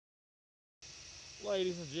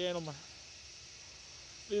Ladies and gentlemen,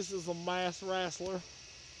 this is a mass wrestler.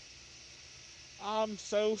 I'm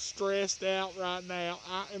so stressed out right now.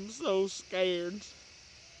 I am so scared.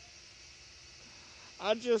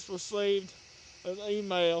 I just received an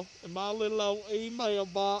email in my little old email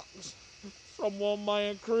box from One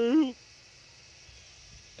Man Crew,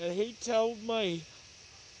 and he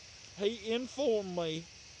informed me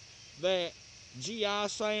that G.I.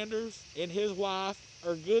 Sanders and his wife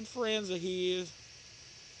are good friends of his,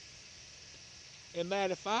 and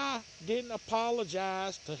that if I didn't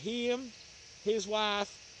apologize to him, his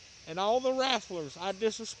wife, and all the wrestlers I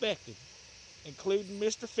disrespected, including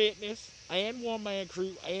Mr. Fitness and One Man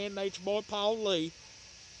Crew and Nature Boy Paul Lee,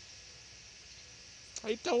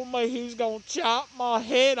 he told me he was going to chop my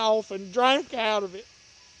head off and drink out of it.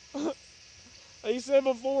 He said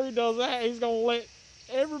before he does that, he's going to let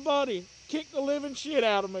everybody kick the living shit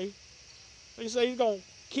out of me. He said he's going to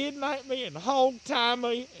kidnap me and hog tie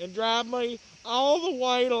me and drive me all the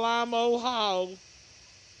way to Lima, Ohio,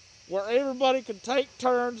 where everybody can take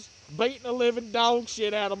turns beating the living dog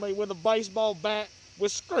shit out of me with a baseball bat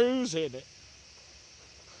with screws in it.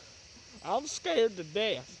 I'm scared to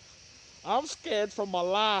death. I'm scared for my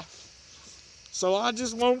life. So I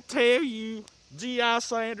just want to tell you, G.I.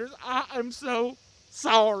 Sanders, I am so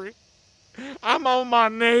sorry. I'm on my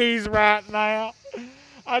knees right now.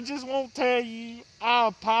 I just want to tell you, I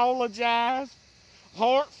apologize,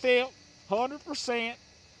 heartfelt, 100%,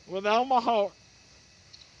 with all my heart.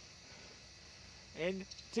 And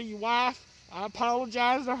to your wife, I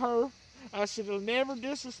apologize to her. I should have never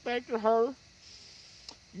disrespected her.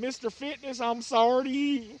 Mr. Fitness, I'm sorry to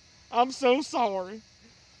you. I'm so sorry.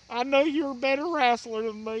 I know you're a better wrestler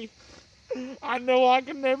than me. I know I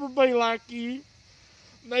can never be like you.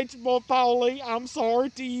 Nature Boy Paulie, I'm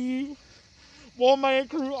sorry to you. One Man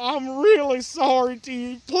Crew, I'm really sorry to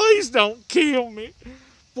you. Please don't kill me.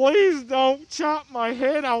 Please don't chop my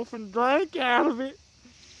head off and drink out of it.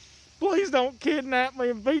 Please don't kidnap me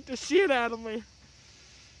and beat the shit out of me.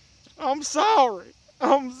 I'm sorry.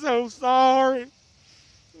 I'm so sorry.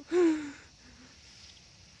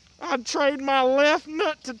 I'd trade my left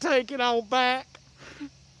nut to take it all back.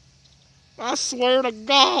 I swear to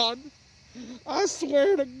God. I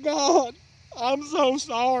swear to God. I'm so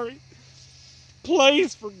sorry.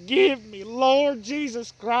 Please forgive me, Lord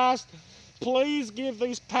Jesus Christ. Please give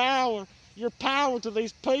your power to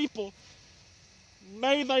these people.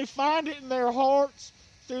 May they find it in their hearts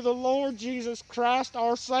through the Lord Jesus Christ,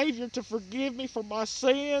 our Savior, to forgive me for my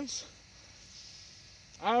sins.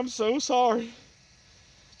 I'm so sorry.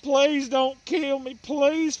 Please don't kill me.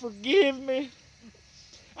 Please forgive me.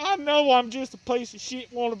 I know I'm just a piece of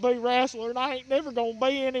shit wannabe wrestler, and I ain't never gonna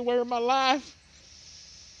be anywhere in my life.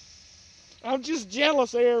 I'm just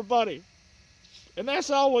jealous of everybody. And that's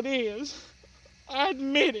all it is. I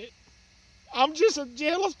admit it. I'm just a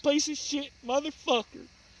jealous piece of shit motherfucker.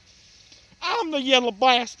 I'm the yellow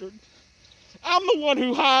bastard. I'm the one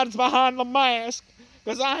who hides behind the mask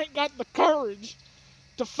because I ain't got the courage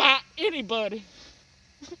to fight anybody.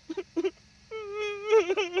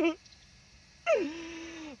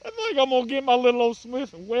 I think I'm going to get my little old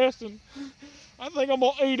Smith & Wesson. I think I'm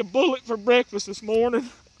going to eat a bullet for breakfast this morning.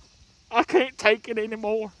 I can't take it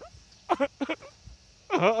anymore.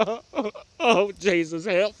 Oh, Jesus,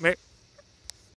 help me.